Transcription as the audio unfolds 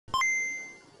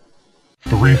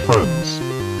3 friends,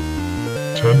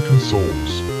 10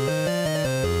 consoles,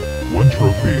 1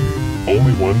 trophy,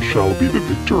 only one shall be the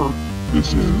victor.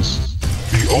 This is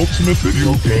the Ultimate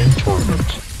Video Game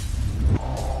Tournament.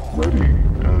 Ready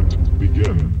and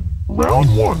begin.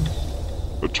 Round 1,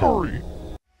 Atari.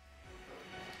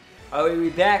 Alright,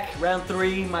 we're back. Round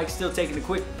 3. Mike's still taking a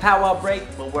quick powwow break,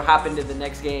 but we're hopping to the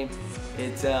next game.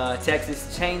 It's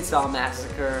Texas Chainsaw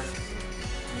Massacre.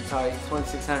 Atari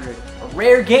 2600. A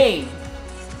rare game.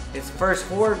 It's the first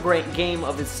horror game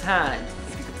of its time.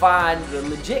 If you can find the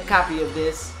legit copy of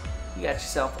this, you got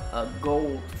yourself a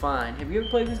gold find. Have you ever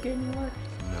played this game in your life?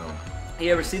 No.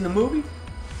 You ever seen the movie?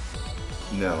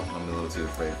 No, I'm a little too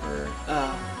afraid for her.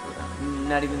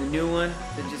 Not even the new one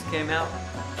that just came out.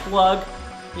 Plug.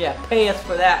 Yeah, pay us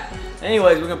for that.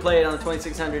 Anyways, we're gonna play it on the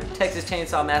 2600 Texas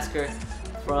Chainsaw Massacre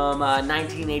from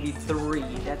 1983.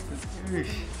 That's this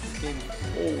game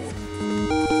is old.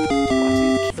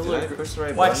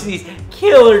 Watch these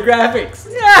killer graphics.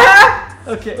 Yeah.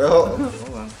 Okay. Oh,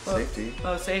 hold on. Safety.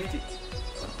 Oh, safety.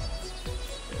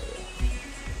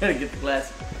 Gotta get the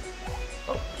glasses.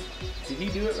 Oh, did he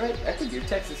do it right? I think you're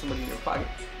texting somebody in your pocket.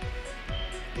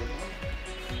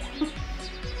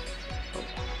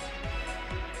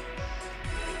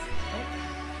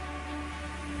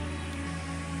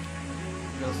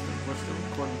 We're still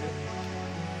recording it.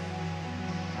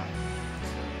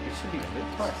 It should be good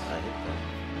twice. I hit that.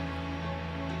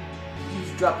 You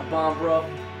just drop a bomb, bro.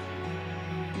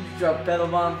 You just drop a pedal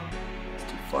bomb. It's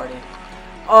too farty.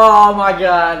 Oh my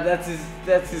god, that's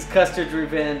his custard's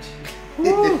revenge.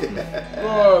 Oh,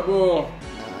 Nah, bro.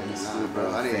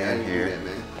 I didn't hear that,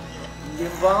 man. You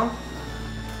get a bomb?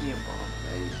 You get a bomb.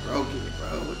 Hey, you broke it,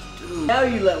 bro. What you do? Now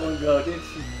you let one go, didn't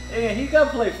you? Hey, he got to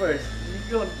play first. You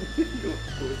going?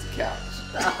 It's the couch.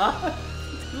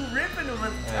 You ripping him and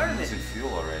I'm turning it. losing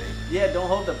fuel already. Yeah, don't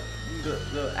hold the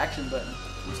action button.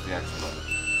 What's the action button?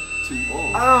 2.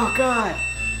 Oh god,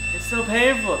 it's so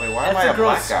painful. Wait, why am I That's a the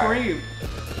girl's black guy? scream.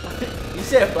 You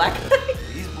said a black guy?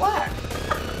 He's black.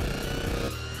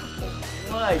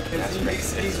 Why? Because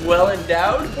That's he's well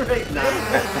endowed right now.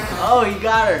 Oh, he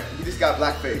got her. You just got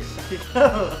blackface.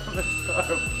 Oh, that's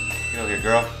horrible. Get over here,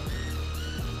 girl.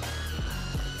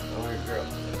 Over here, girl.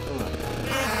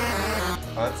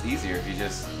 Oh, that's easier if you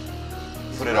just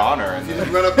put it on her and You then.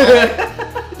 just run up there.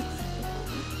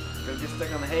 Don't get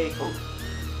stuck on the hay. Oh.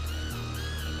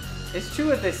 It's true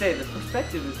what they say. The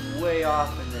perspective is way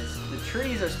off in this. The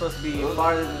trees are supposed to be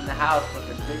farther than the house, but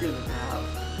they're bigger than the house.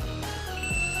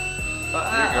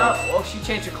 Oh, she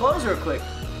changed her clothes real quick.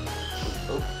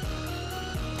 Oh.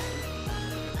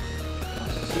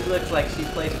 She looks like she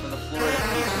plays for the Florida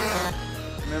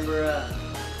Peaches.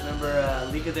 Remember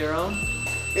League of Their Own?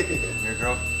 Here,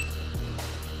 girl.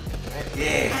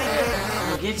 Yeah. I'm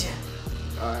gonna get you.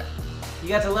 Alright. You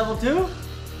got to level 2? You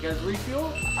guys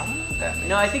refuel? I don't know what that means.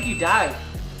 No, I think you died.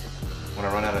 When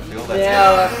I run out of fuel, that's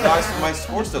Yeah. it. No, my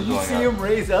score's still You going see up. him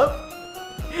raise up?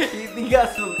 He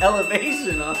got some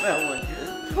elevation on that one.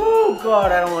 Oh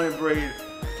God, I don't want to breathe.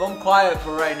 If I'm quiet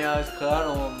for right now, it's because I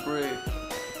don't want to breathe.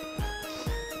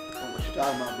 What you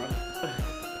talking about, bro?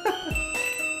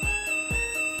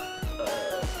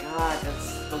 God, that's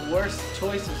the worst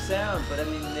choice of sound. But I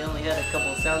mean, they only had a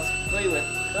couple of sounds to play with.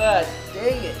 God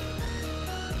dang it.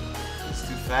 It's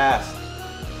too fast.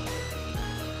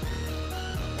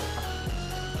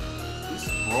 Who's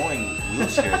throwing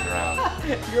wheelchairs around?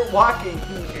 You're walking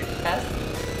past.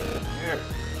 Here.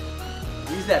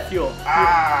 Use that fuel.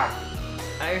 Ah!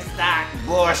 I'm stuck.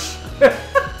 Bush!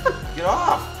 Get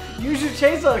off! Use your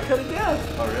chainsaw to cut it down.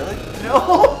 Oh, really? No.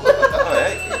 Oh,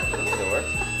 hey. That'll work.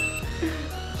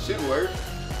 Should work.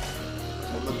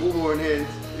 With the boomerang heads.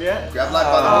 Yeah. Grab life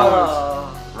by the horns.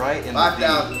 Oh. Right in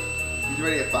 5,000. the He's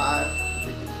ready at 5.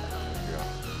 deep. Girl.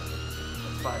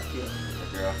 That's 5 kills.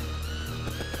 Girl.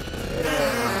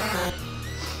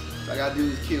 All I gotta do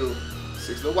is kill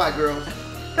 6 little white girls,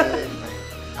 and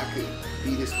I could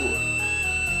beat his score.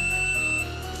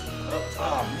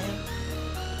 Oh, man.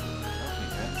 Help me,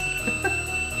 Vince.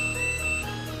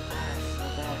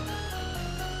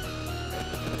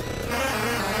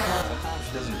 Sometimes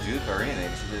she doesn't juke or anything.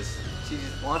 She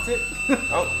just wants it?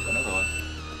 Oh, another one.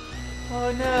 Oh Come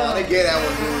on, no. get that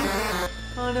one, dude.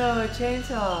 Oh no, a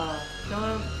chainsaw.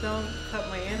 Don't cut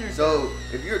my innards. So,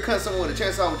 if you're cut someone with a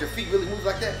chainsaw with your feet really move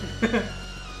like that, Yeah,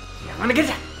 I'm gonna get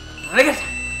you. I'm gonna get you.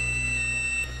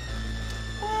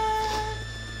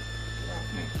 Get off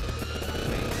me.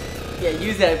 Yeah,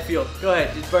 use that fuel. Go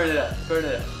ahead, just burn it up. Burn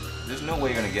it up. There's no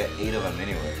way you're gonna get 8 of them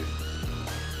anyways.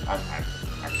 I'm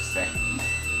just saying.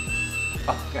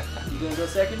 Oh, God. You gonna go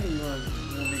second or you want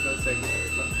me to go second?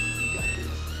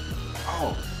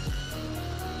 Oh.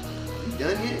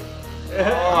 done yet?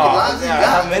 Oh, lives he yeah,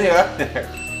 got? how many are there?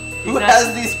 Who not-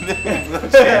 has these million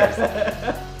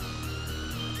wheelchairs?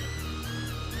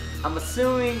 I'm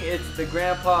assuming it's the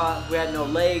grandpa who had no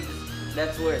legs.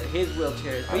 That's where his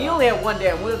wheelchair is. But he only had one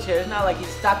damn wheelchair. It's not like he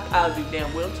stockpiled you damn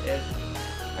wheelchairs.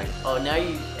 Oh, now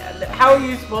you. How are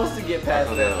you supposed to get past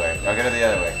I'll go the other way. I'll go the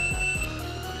other way.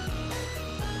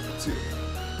 Two.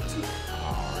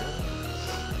 Oh,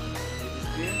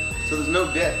 really? So there's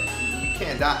no death. You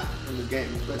can't die in this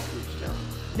game, especially with your challenge.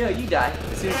 No, you die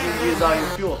as soon as you use all your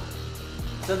fuel.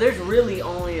 So there's really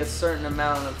only a certain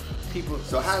amount of people.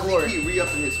 So how does score. he keep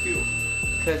re-upping his fuel?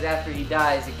 Because after he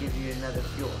dies, it gives you another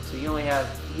fuel. So you only have.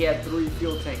 He had 3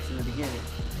 fuel tanks in the beginning.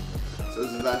 So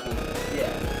this is the last one.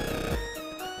 Yeah.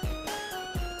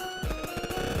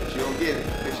 But you don't get it.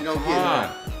 But you don't Come get on. it.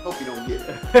 Hope you don't get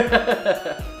it.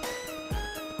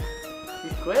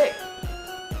 He's quick.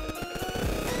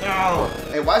 No!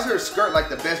 Hey, why is her skirt like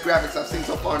the best graphics I've seen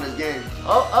so far in this game?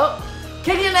 Oh!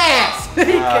 Kick in the ass! He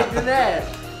kicked in the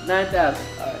ass. 9,000.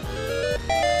 Alright.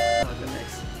 On the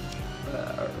next.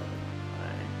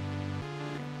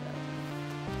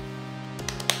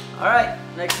 Alright,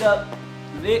 next up,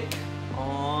 Vic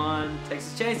on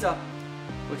Texas Chainsaw.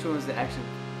 Which one was the action?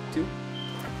 2?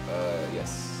 Yes.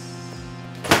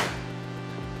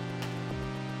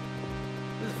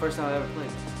 This is the first time I've ever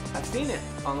played. I've seen it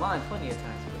online plenty of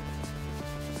times, but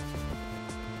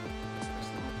first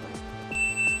time I played.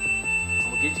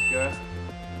 I'm gonna get you, girl.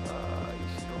 You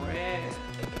should have ran.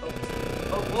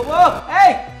 Oh, whoa!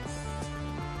 Hey!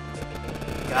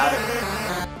 Got her.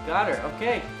 Got her.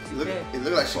 Okay. It looked, Okay. it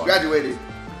looked like she graduated.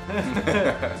 A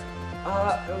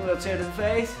wheelchair to the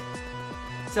face.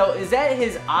 So is that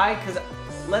his eye? Cause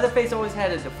Leatherface always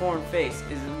had a deformed face.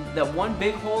 Is that one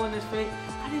big hole in his face?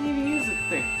 I didn't even use the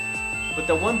thing. But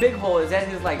the one big hole, is that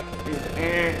his like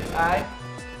his eye?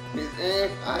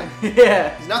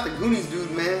 Yeah. He's not the Goonies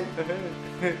dude, man.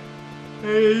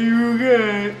 Hey, you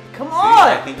good? Come See, on!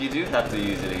 I think you do have to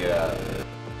use it to get out.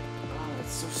 Oh,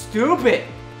 that's so stupid.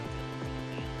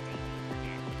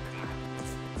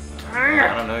 Dang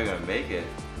I don't know you're gonna make it.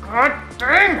 God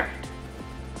dang it!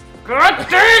 God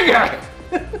dang it!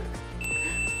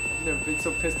 I've never been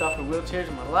so pissed off at wheelchairs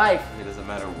in my life. It doesn't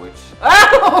matter which.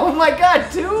 Oh my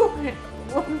god, 2?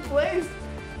 1 place.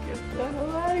 Get the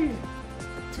hell out of here.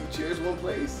 2 chairs, 1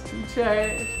 place. 2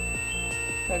 chairs.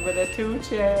 Talk about that 2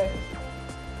 chair.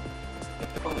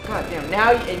 Oh god damn,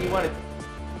 now and you want to.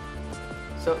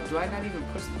 So do I not even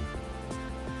push them?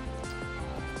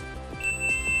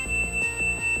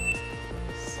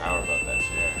 Sour about that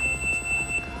chair.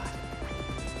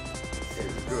 Hey,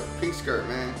 this girl, pink skirt,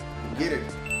 man. Get it.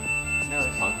 No,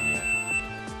 It's punking yet.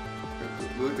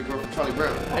 Look at the girl from Charlie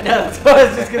Brown. I know, that's what I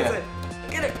was just gonna say.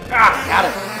 Get it! Ah, got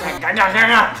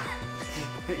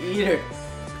it! Eat her.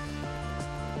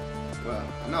 Well,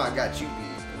 I know I got you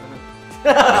beat. I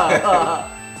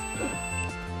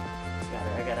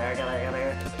got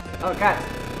her. Oh god.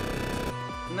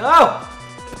 No!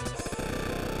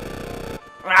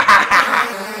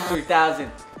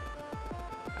 3,000.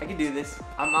 I can do this.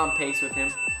 I'm on pace with him.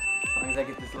 As long as I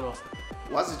get this little.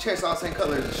 Why's the chainsaw the same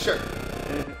color as the shirt?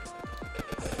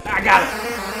 I got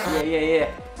it! Yeah.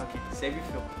 Okay, save your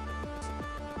fuel.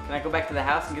 Can I go back to the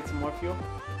house and get some more fuel?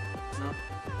 No?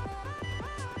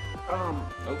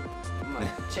 Nope. My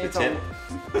chainsaw. tip.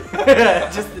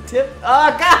 Just the tip?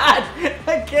 Oh god!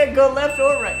 I can't go left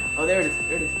or right. Oh, there it is.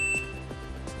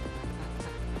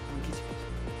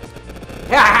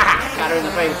 Got her in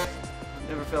the face.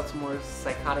 Never felt more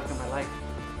psychotic in my life.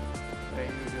 Alright,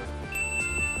 here we go.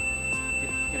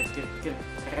 Get it.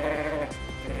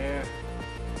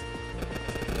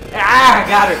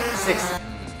 Got her. 6.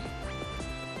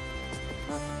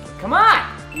 Come on!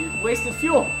 You wasted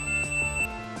fuel.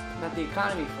 Not the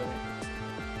economy for that.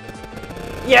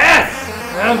 Yes!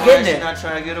 I'm Why getting is she it. not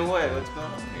trying to get away? What's going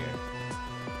on here?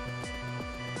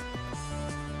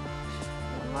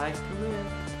 One life to live.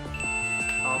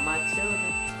 All my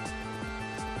children.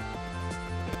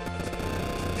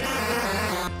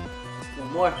 One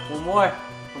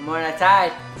more and I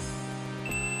tied.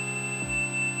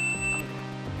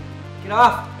 Get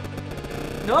off.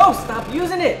 No, stop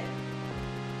using it.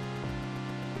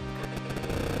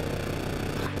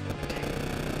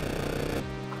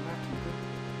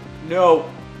 No,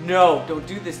 don't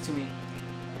do this to me.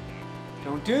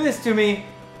 Don't do this to me.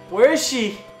 Where is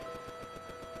she?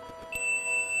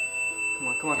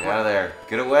 Come on. Get out of there.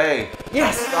 Get away.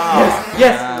 Yes! Oh,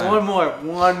 yes! God.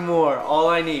 One more. All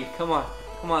I need. Come on,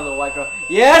 little white girl.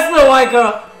 Yes, little white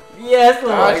girl! Yes,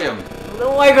 little Dodge white girl. him.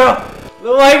 Little white girl!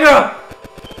 Little white girl!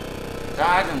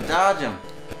 Dodge him.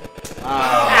 Oh.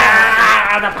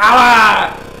 Ah, the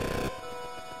power!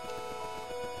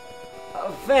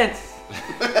 fence.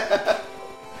 I'm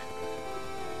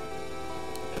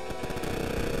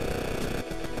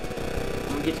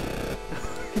gonna get you.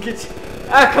 Get you.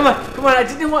 Ah, come on, come on. I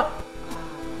just didn't want.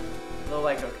 Low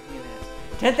like okay,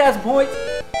 10,000 points.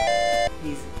 At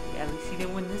least he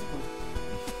didn't win this one.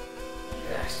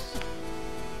 Yes.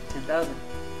 10,000.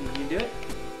 You can do it.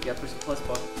 You gotta push the plus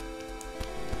bar.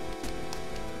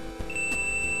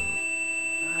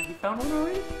 You found one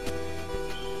already?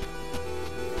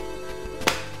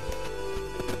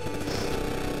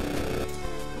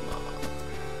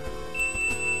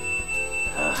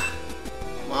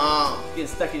 Mom. Getting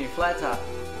stuck in your flat top.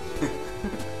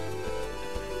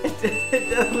 It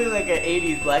does look like an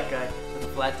 80s black guy with a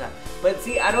flat top. But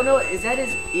see, I don't know, is that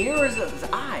his ear or is it his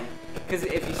eye? Because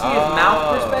if you see his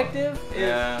mouth perspective,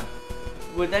 yeah.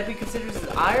 Would that be considered his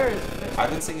eye or his face? I've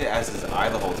been seeing it as his eye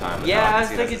the whole time. But Yeah, now I was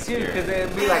can see it thinking as too, his because ear.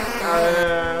 it'd be like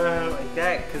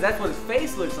that. Because that's what his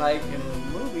face looks like in the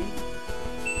movie.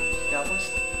 Got one?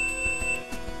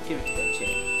 Give it to that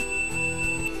chick.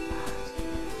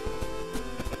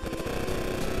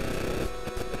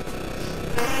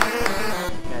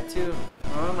 Got two.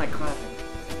 Or am I clapping?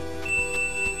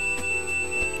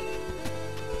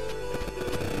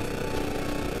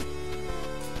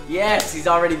 Yes, he's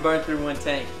already burned through one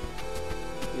tank.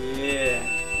 Yeah.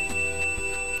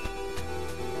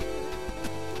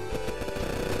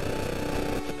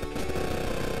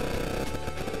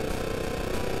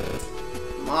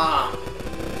 Mom.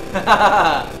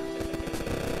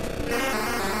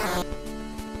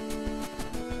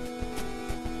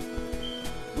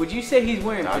 Would you say he's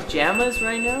wearing pajamas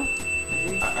right now?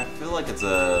 I feel like it's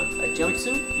a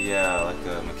jumpsuit? Yeah, like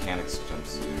a mechanic's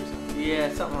jumpsuit or something.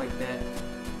 Yeah, something like that.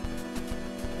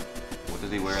 What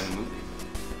did he wear in the movie?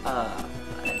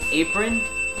 An apron,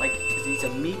 like, because he's a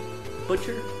meat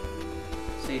butcher.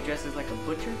 So he dresses like a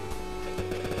butcher.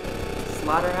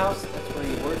 Slaughterhouse, that's where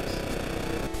he works.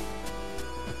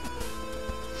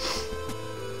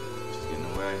 She's getting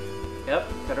away. Yep,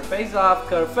 cut her face off,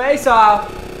 cut her face off!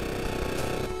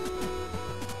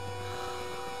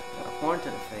 Got a horn to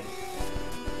the face.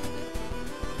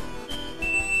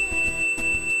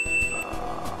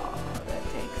 Oh, that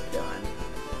tank's done.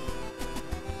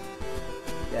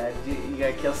 You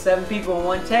gotta kill 7 people in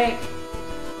one tank.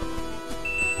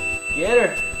 Get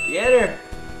her, get her.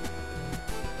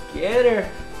 Get her.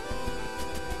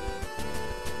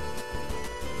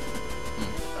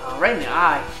 Oh, right in the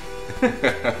eye.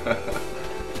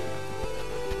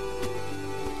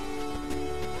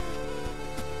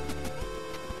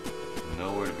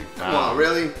 Nowhere to be found. Come on,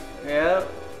 really? Yeah,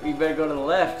 you better go to the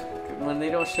left. When they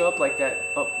don't show up like that.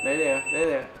 Oh, there they are. There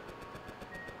they are.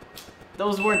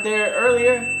 Those weren't there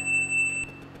earlier.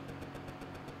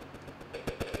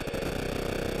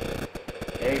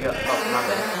 There you go. Oh, my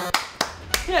bad.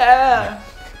 Yeah.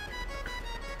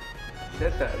 Is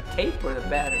that the tape or the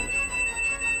battery?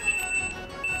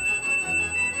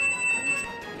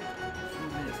 4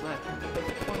 minutes left.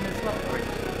 4 minutes left already.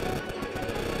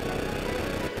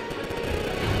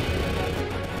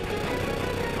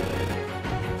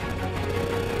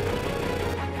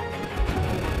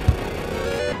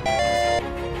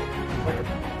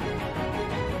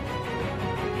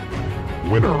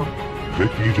 Winner,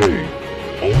 Vicky J.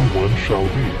 Only one shall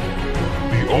be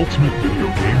the ultimate video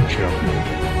game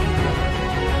champion.